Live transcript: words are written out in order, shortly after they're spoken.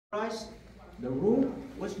Christ, the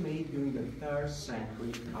room was made during the 3rd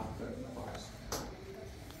century after Christ.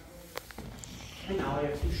 And now I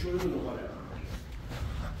have to show you whatever.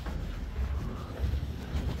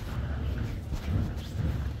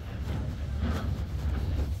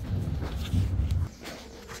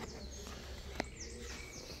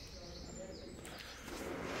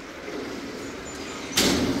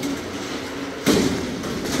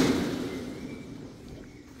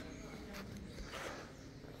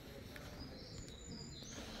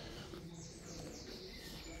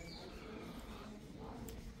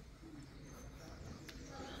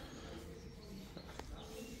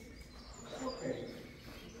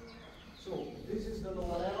 So this is the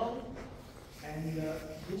lower level, and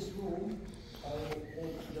this room, or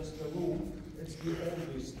just the room, it's the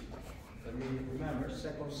oldest. I mean, remember,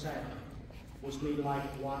 2nd century was made like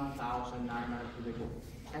 1,900 years ago.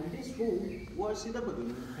 And this room was in the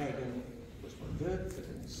beginning pagan, was for good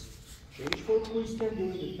pagans. Changed for Christian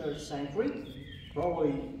during the 3rd century.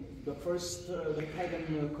 Probably the first, the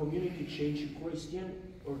pagan community changed to Christian,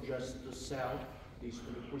 or just to sell this to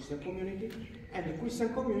the Christian community, and the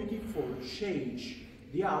Christian community, for change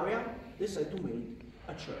the area, decided to make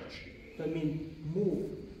a church. That means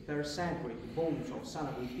move 3rd century the bones of San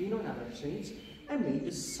Agrippino and other saints, and made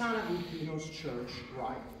the San Agrippino's church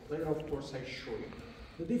right. Later, of course, I show you.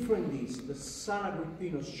 The difference is the San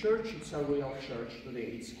Agrippino's church, it's a real church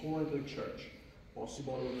today. It's currently church.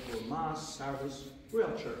 Possible for mass, service,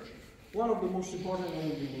 real church. One of the most important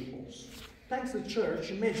ones in Naples. Thanks to the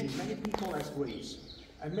church, imagine many people as graves.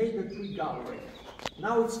 I made the 3 gallery.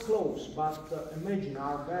 Now it's closed, but imagine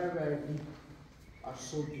are very, very deep. Are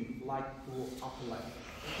so deep, like to upper level.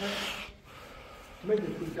 Okay? Made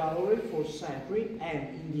the 3 gallery for century, and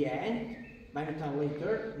in the end, many times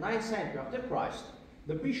later, 9th century after Christ,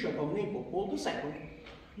 the Bishop of Naples, Paul II,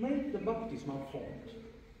 made the baptismal font.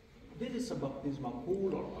 This is a baptismal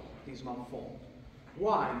pool or baptismal font.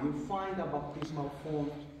 Why you find a baptismal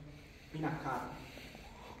font in a cabin?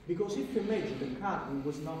 Because if you imagine the cabin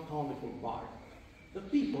was not only for bar, the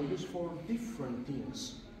people used for different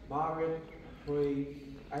things. Burial, pray,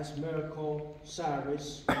 as miracle,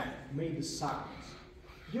 service, made the sacraments.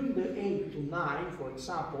 During the 8 to 9, for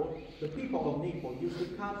example, the people of Naples used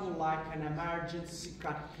the cabin like an emergency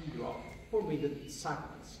cathedral for made the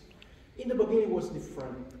sacraments. In the beginning it was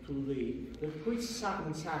different. Today, the 3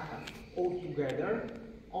 sacraments happen all together,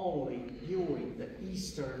 only during the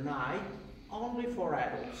Easter night, only for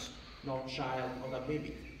adults, not child or a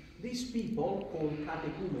baby. These people, called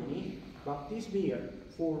catechumeni, baptism here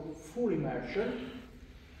for full immersion.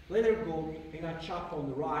 Later go in a chapel on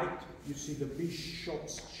the right, you see the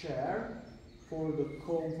bishop's chair for the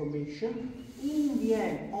confirmation. In the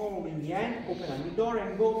end, only in the end, open a new door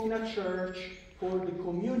and go in a church for the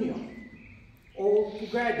communion. All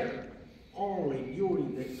together, only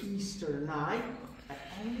during the Easter night, and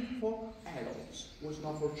only for adults, was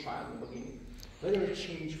not for child in the beginning. Later it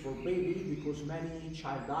changed for baby because many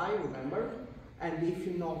child die, remember? And if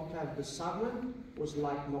you not have the sacrament, was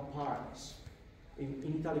like no paradise.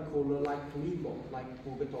 In Italy called like limbo, like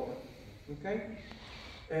purgatory. Okay?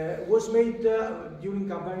 Was made during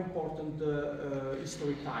a very important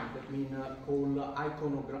history time, that means called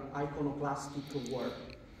iconoclastic war.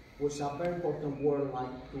 Was a very important war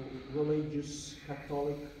like to religious,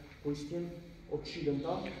 Catholic, Christian,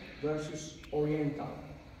 Occidental versus Oriental.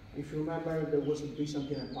 If you remember, there was the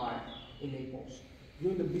Byzantine Empire in Naples.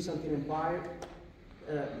 During the Byzantine Empire,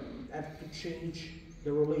 had to change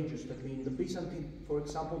the religious. That means the Byzantine, for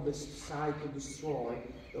example, decided to destroy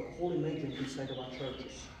the whole images inside of our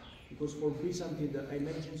churches. Because for Byzantine, the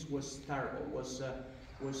images was terrible, was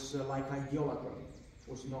like idolatry,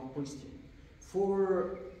 was not Christian.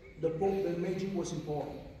 For the Pope, the imaging was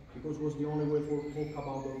important, because it was the only way for talk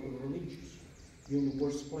about the religious. During the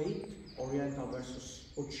war split, Oriental versus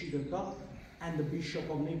Occidental, and the Bishop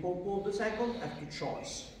of Naples, Paul II, had to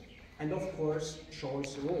choice. And of course,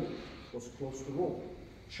 choice Rome, was close to Rome.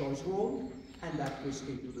 Choice Rome, and that to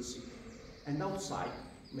escape to the sea. And outside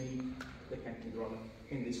made the cathedral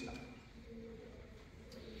in this time.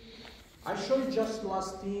 I show you just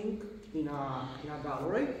last thing in a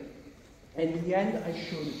gallery, and in the end I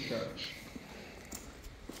show the church.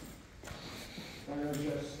 And I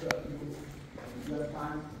just you have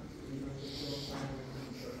time.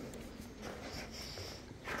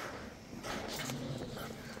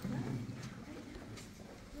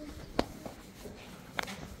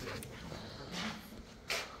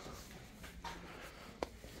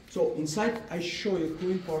 So inside I show you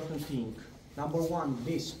 2 important things. Number 1,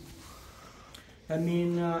 this. I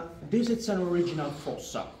mean, this is an original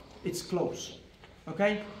fossa. It's closed.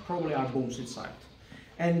 Okay? Probably are bones inside.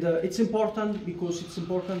 And it's important because it's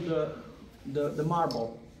important the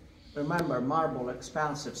marble. Remember, marble,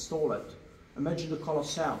 expensive, stolen. Imagine the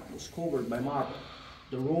Colosseum was covered by marble.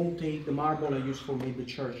 The Rome take the marble and use for make the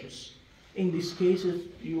churches. In this case,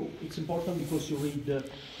 it's important because you read the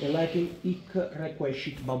Latin "Hic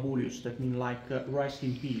requiescit Babulius," that means like rest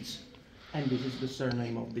in peace. And this is the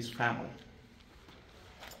surname of this family.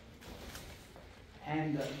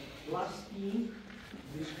 And last thing,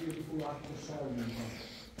 this beautiful archosaurian.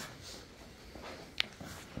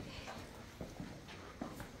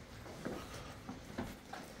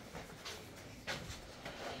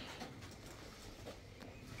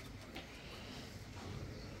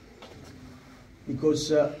 Because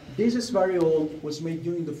this is very old, was made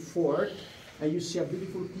during the 4th, and you see a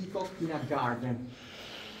beautiful peacock in a garden.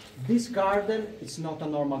 This garden is not a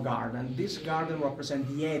normal garden. This garden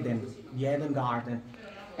represents the Eden garden.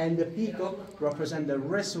 And the peacock represents the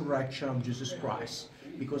resurrection of Jesus Christ.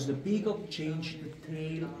 Because the peacock changed the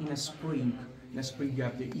tail in a spring. In a spring you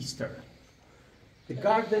have the Easter. The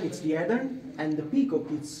garden is the Eden, and the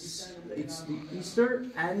peacock it's the Easter,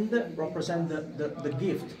 and represent the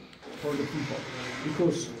gift for the people.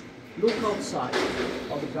 Because look outside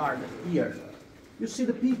of the garden, here. You see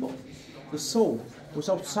the people, the soul was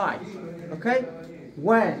outside, okay?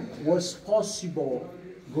 When was possible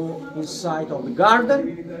go inside of the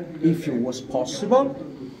garden? If it was possible,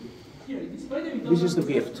 this is the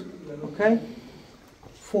gift, okay?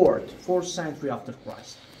 4th century after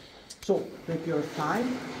Christ. So, take your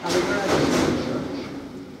time and imagine the church.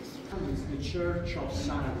 This is the church of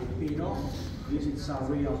San Agrippino. This is a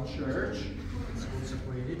real church. It's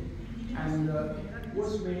consecrated. And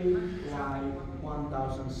was made like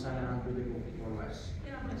 1,700 ago, more or less.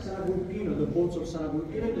 San Agrippino, the boats of San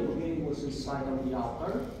Agrippino, in the beginning was inside of the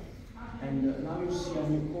altar. And now you see a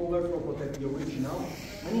new cover for protect the original.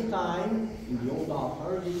 Many times in the old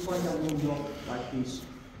altar, you find a window like this.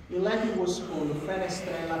 In Latin was called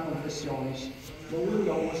Fenestrella Confessionis. The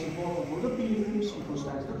window was important for the pilgrims because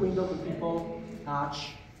that's the window the people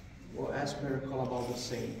touch or ask miracle about the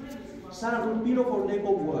saint. San Agrippino for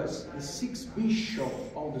Naples was the 6th bishop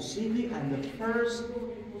of the city and the first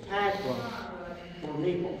patron for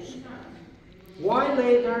Naples. Why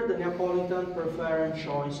later the Neapolitan prefer and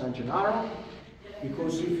choose San Gennaro?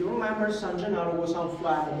 Because if you remember, San Gennaro was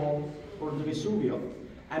unflammable for the Vesuvio.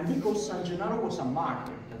 And because San Gennaro was a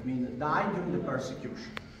martyr, that means died during the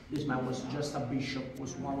persecution. This man was just a bishop,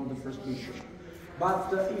 was one of the first bishops.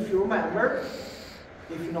 But if you remember,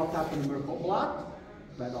 if you not happen miracle blood,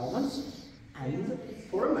 bad omens, and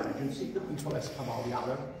for emergency, the people ask about the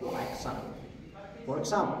other, like San Agrippino. For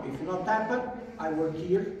example, if you not happen, I work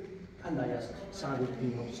here, and I ask San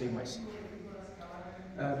Agrippino to save myself.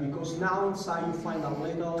 Because now inside you find a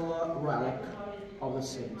little relic of the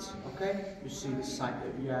saints, okay? You see the side,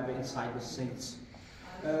 you have inside the saints.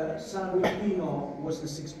 San Agrippino was the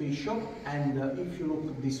 6th bishop, and if you look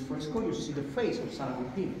at this fresco, you see the face of San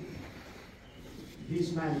Agrippino.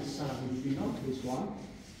 This man is San Agrippino, this one.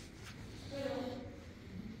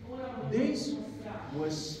 This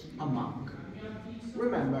was a monk.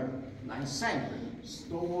 Remember, 9th century,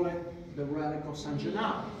 stolen the relic of San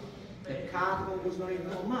Gennaro. The Catacombs was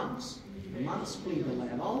donated to monks. The monks split the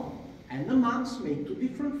level, and the monks made 2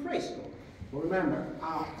 different frescoes. So remember,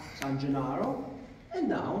 up San Gennaro, and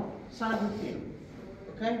down San Agrippino.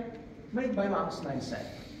 Okay? Made by monks 9th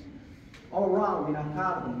century. All around in a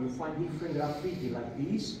catacomb you find different graffiti like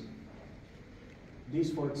this. This,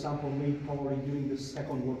 for example, made probably during the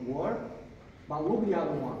Second World War. But look the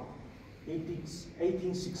other one.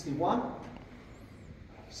 1861,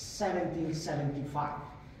 1775.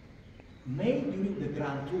 Made during the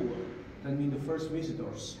Grand Tour, that means the first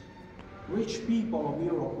visitors. Rich people of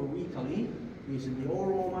Europe or Italy visit the old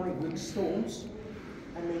Roman and Greek stones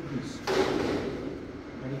and made this.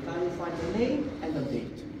 Anytime you find the name and the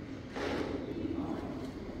date.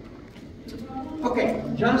 Okay,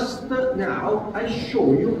 just now I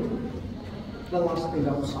show you the last thing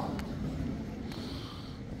outside.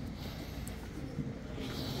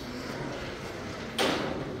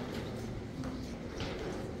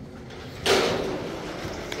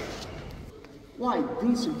 Why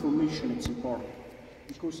this information is important?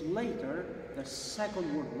 Because later, the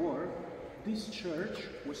Second World War, this church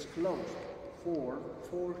was closed for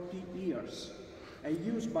 40 years and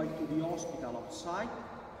used by to the hospital outside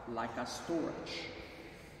like a storage.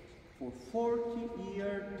 For 40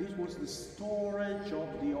 years, this was the storage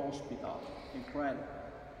of the hospital. Incredible.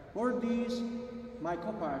 For this, my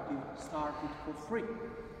cooperative started for free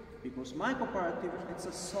because my cooperative is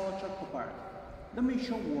a social cooperative. The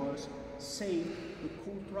mission was save the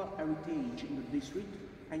cultural heritage in the district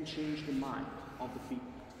and change the mind of the people.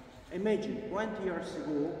 Imagine 20 years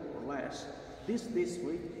ago or less, this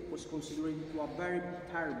district was considered to a very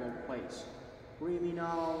terrible place.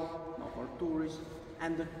 Criminal, not for tourists,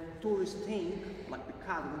 and the tourists think, like the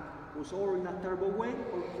catacomb, was or in a terrible way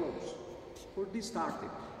or closed. For this started,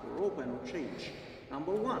 or open or change.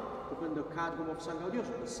 Number one, open the Catacombs of San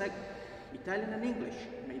Gennaro. The second, Italian and English,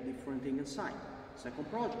 made different things inside. Second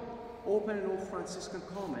project, open an old Franciscan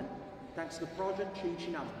convent. Thanks to the project,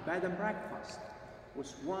 changing a bed and breakfast.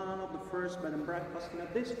 Was one of the first bed and breakfast in a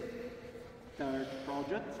district. Third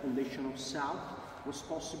project, foundation of South, was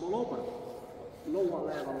possible open. Lower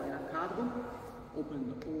level in a catacomb,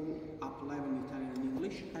 open the whole up level in Italian and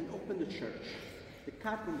English, and open the church. The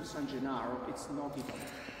Catacombs of San Gennaro, it's not Italy.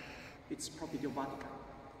 It's property of Vatican.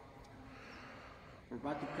 For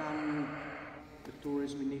Vatican, the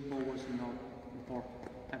tourism in Naples was not important.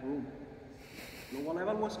 Have room. Lower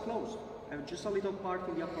level was closed. Have just a little part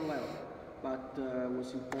in the upper level, but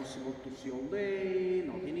was impossible to see all day.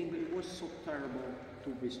 Not in English. It was so terrible to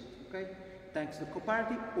visit. Okay. Thanks to the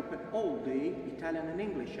cooperative, open all day Italian and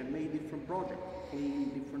English and made different projects, clean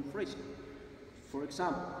different frescoes. For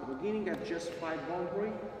example, at the beginning had just 5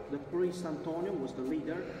 voluntary. The priest Antonio was the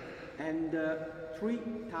leader, and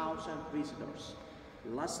 3,000 visitors.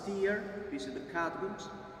 Last year, visited the catacombs,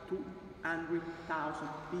 200,000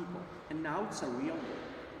 people, and now it's a real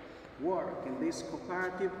work. In this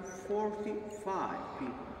cooperative, 45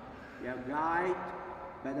 people. We have guide,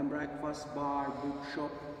 bed and breakfast, bar,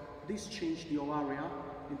 bookshop. This changed the whole area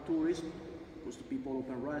in tourism, because the people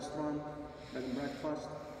open restaurant, bed and breakfast.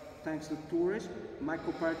 Thanks to tourism, my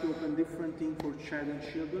cooperative opened different things for child and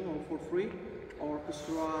children, all for free.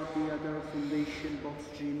 Orchestra, theater, foundation, box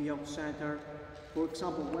gym, youth center. For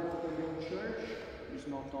example, when I open the church, it's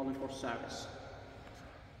not only for service.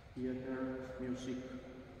 Theater, music,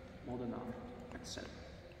 modern art, etc.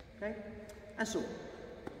 Okay? And so,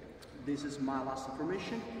 this is my last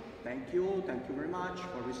information. Thank you very much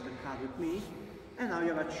for visiting CAD with me. And now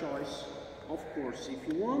you have a choice. Of course,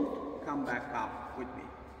 if you want, come back up with me.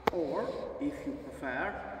 Or, if you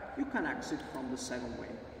prefer, you can exit from the second way.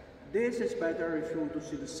 This is better if you want to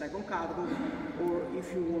see the second catacomb, or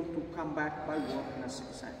if you want to come back by walk in a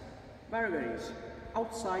city center. Very easy.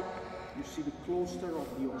 Outside, you see the cloister of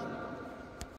the ocean.